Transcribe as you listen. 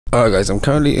Alright guys, I'm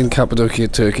currently in Cappadocia,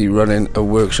 Turkey running a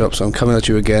workshop, so I'm coming at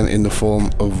you again in the form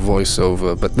of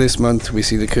voiceover. But this month we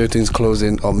see the curtains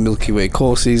closing on Milky Way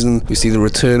Core season, we see the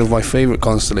return of my favourite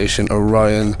constellation,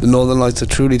 Orion, the Northern Lights are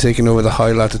truly taking over the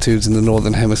high latitudes in the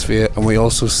Northern Hemisphere, and we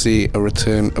also see a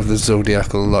return of the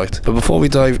Zodiacal Light. But before we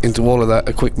dive into all of that,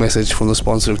 a quick message from the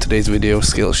sponsor of today's video,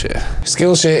 Skillshare.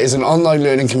 Skillshare is an online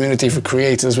learning community for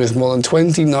creators with more than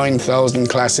 29,000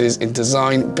 classes in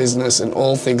design, business and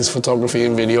all things photography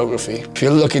and videography. If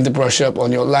you're looking to brush up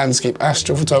on your landscape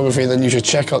astrophotography, then you should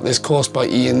check out this course by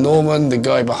Ian Norman, the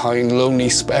guy behind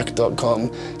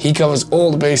lonelyspec.com. He covers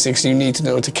all the basics you need to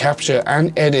know to capture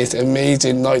and edit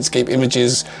amazing nightscape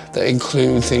images that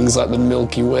include things like the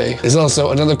Milky Way. There's also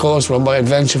another course run by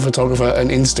adventure photographer and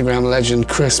Instagram legend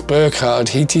Chris Burkhardt.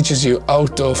 He teaches you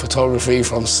outdoor photography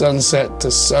from sunset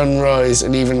to sunrise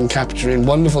and even capturing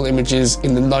wonderful images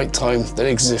in the nighttime that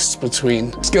exists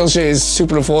between. Skillshare is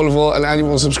super affordable. An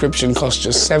annual subscription costs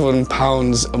just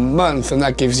 £7 a month, and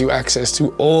that gives you access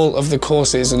to all of the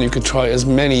courses, and you can try as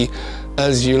many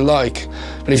as you like.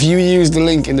 But if you use the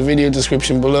link in the video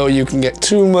description below, you can get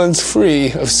 2 months free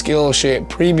of Skillshare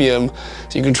Premium,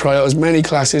 so you can try out as many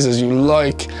classes as you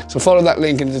like. So follow that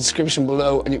link in the description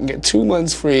below and you can get 2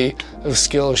 months free of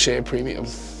Skillshare Premium.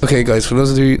 Okay guys, for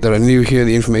those of you that are new here,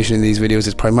 the information in these videos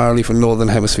is primarily for Northern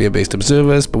Hemisphere based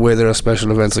observers, but where there are special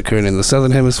events occurring in the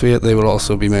Southern Hemisphere, they will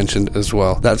also be mentioned as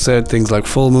well. That said, things like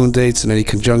full moon dates and any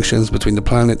conjunctions between the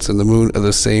planets and the moon are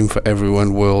the same for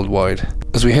everyone worldwide.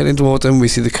 As we head into autumn, we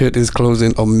see the curtains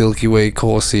closing on Milky Way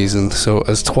Core season. So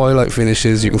as twilight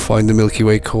finishes, you can find the Milky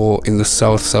Way Core in the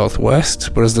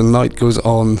south-southwest, but as the night goes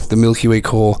on, the Milky Way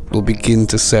Core will begin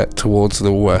to set towards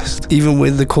the west. Even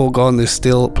with the core gone, there's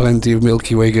still plenty of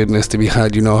Milky Way goodness to be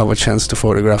had. You now have a chance to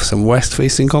photograph some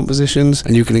west-facing compositions,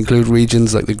 and you can include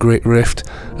regions like the Great Rift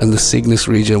and the Cygnus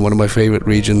region, one of my favourite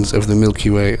regions of the Milky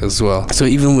Way as well. So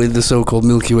even with the so-called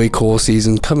Milky Way Core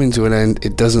season coming to an end,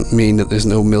 it doesn't mean that there's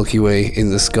no Milky Way in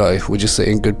the sky. We're just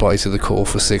saying goodbye to the core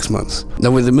for 6 months.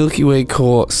 Now with the Milky Way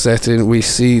Core setting, we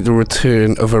see the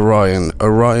return of Orion.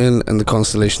 Orion and the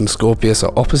constellation Scorpius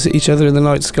are opposite each other in the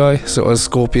night sky, so as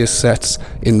Scorpius sets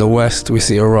in the west, we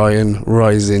see Orion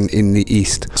rising in the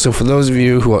east. So for those of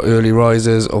you who are early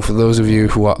risers, or for those of you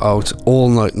who are out all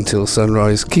night until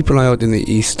sunrise, keep an eye out in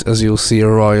the east as you'll see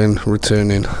Orion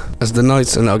returning. As the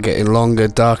nights are now getting longer,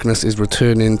 darkness is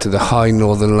returning to the high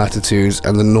northern latitudes,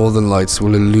 and the northern lights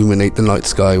will illuminate the night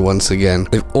sky once again.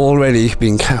 They've already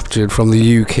been captured from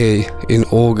the UK in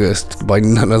August by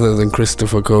none other than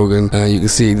Christopher Cogan. You can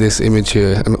see this image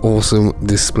here, an awesome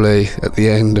display at the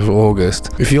end of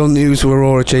August. If you're new to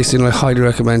aurora chasing, I highly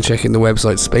recommend checking the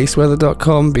website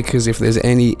spaceweather.com, because if there's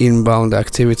any inbound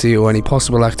activity or any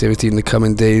possible activity in the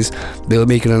coming days, they'll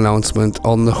make an announcement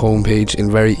on the homepage in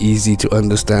very easy to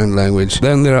understand language.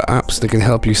 Then there are apps that can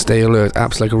help you stay alert,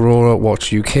 apps like Aurora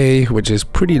Watch UK, which is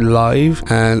pretty live,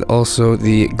 and also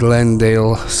the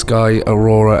Glendale Sky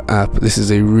Aurora app. This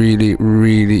is a really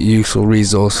useful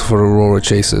resource for aurora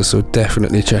chasers, so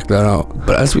definitely check that out.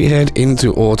 But as we head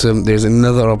into autumn, there's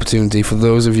another opportunity for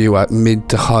those of you at mid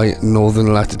to high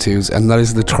northern latitudes, and that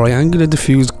is the triangular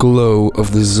diffused glow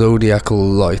of the Zodiacal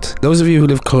Light. Those of you who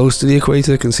live close to the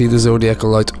equator can see the Zodiacal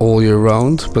Light all year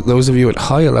round, but those of you at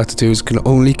higher latitudes can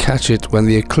only catch it when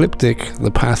the ecliptic, the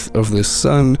path of the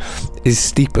sun, is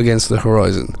steep against the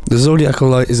horizon. The Zodiacal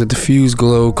Light is a diffuse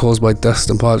glow caused by dust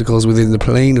and particles within the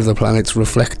plane of the planets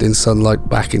reflecting sunlight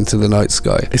back into the night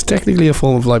sky. It's technically a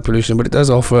form of light pollution, but it does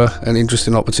offer an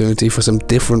interesting opportunity for some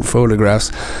different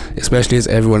photographs, especially as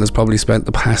everyone has probably spent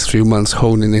the past few months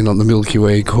honing in on the Milky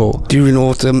Way Core. During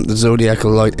autumn, the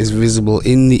Zodiacal Light is visible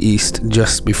in the east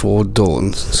just before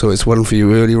dawn, so it's one for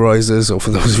you early risers, or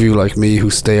for those of you like me who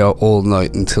stay out all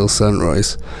night until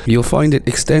sunrise. You'll find it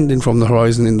extending from the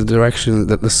horizon in the direction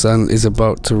that the sun is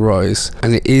about to rise,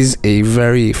 and it is a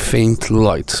very faint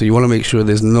light, so you want to make sure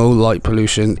there's no light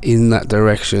pollution in that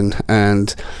direction,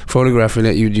 and photographing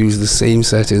it you'd use the same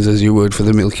settings as you would for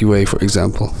the Milky Way, for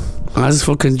example. As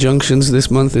for conjunctions this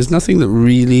month, there's nothing that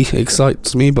really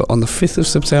excites me, but on the 5th of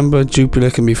September, Jupiter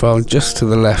can be found just to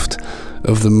the left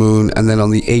of the moon, and then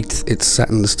on the 8th it's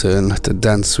Saturn's turn to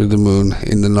dance with the moon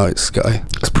in the night sky.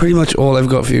 That's pretty much all I've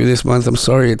got for you this month. I'm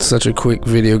sorry it's such a quick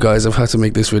video guys, I've had to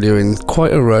make this video in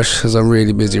quite a rush as I'm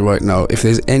really busy right now. If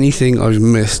there's anything I've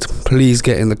missed, please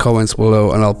get in the comments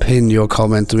below and I'll pin your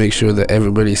comment to make sure that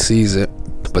everybody sees it.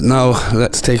 But now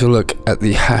let's take a look at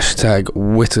the hashtag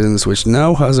WITNS, which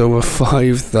now has over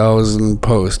 5,000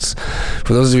 posts.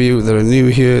 For those of you that are new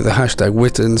here, the hashtag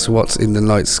WITNS, what's in the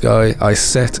night sky, I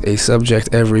set a subject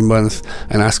every month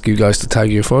and ask you guys to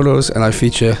tag your photos, and I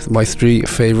feature my 3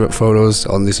 favorite photos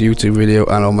on this YouTube video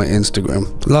and on my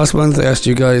Instagram. Last month I asked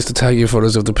you guys to tag your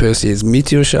photos of the Perseids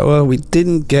meteor shower. We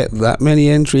didn't get that many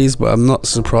entries, but I'm not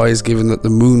surprised given that the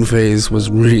moon phase was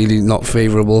really not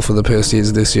favorable for the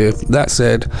Perseids this year. That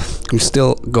said, we've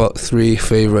still got 3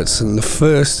 favorites, and the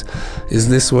first is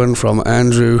this one from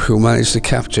Andrew, who managed to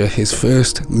capture his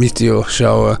first meteor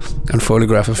shower and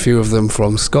photograph a few of them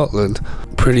from Scotland.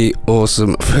 Pretty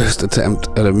awesome first attempt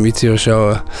at a meteor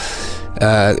shower.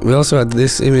 We also had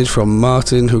this image from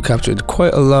Martin, who captured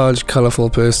quite a large colourful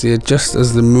Perseid just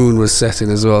as the moon was setting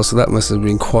as well, so that must have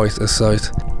been quite a sight.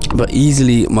 But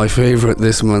easily my favourite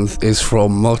this month is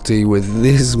from Motti, with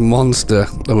this monster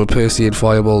of a Perseid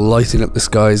fireball lighting up the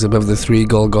skies above the 3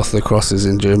 Golgotha crosses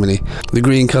in Germany. The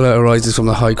green colour arises from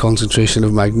the high concentration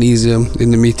of magnesium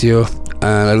in the meteor,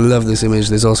 and I love this image.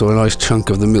 There's also a nice chunk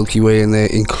of the Milky Way in there,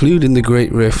 including the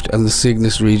Great Rift and the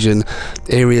Cygnus region,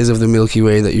 areas of the Milky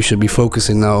Way that you should be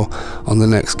focusing now on the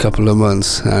next couple of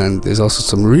months. And there's also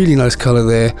some really nice colour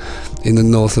there in the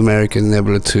North American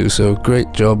nebula too, so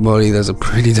great job, Molly. That's a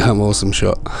pretty damn awesome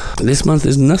shot. This month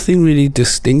there's nothing really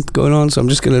distinct going on, so I'm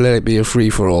just going to let it be a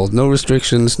free-for-all. No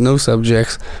restrictions, no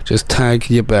subjects, just tag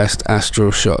your best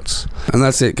astro shots. And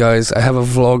that's it, guys. I have a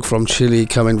vlog from Chile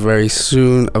coming very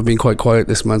soon. I've been quite quiet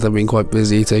this month, I've been quite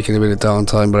busy taking a bit of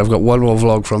downtime, but I've got one more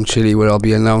vlog from Chile where I'll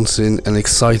be announcing an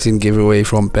exciting giveaway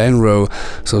from Benro,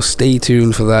 so stay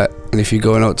tuned for that. And if you're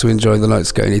going out to enjoy the night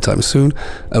sky anytime soon,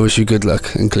 I wish you good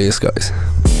luck and clear skies.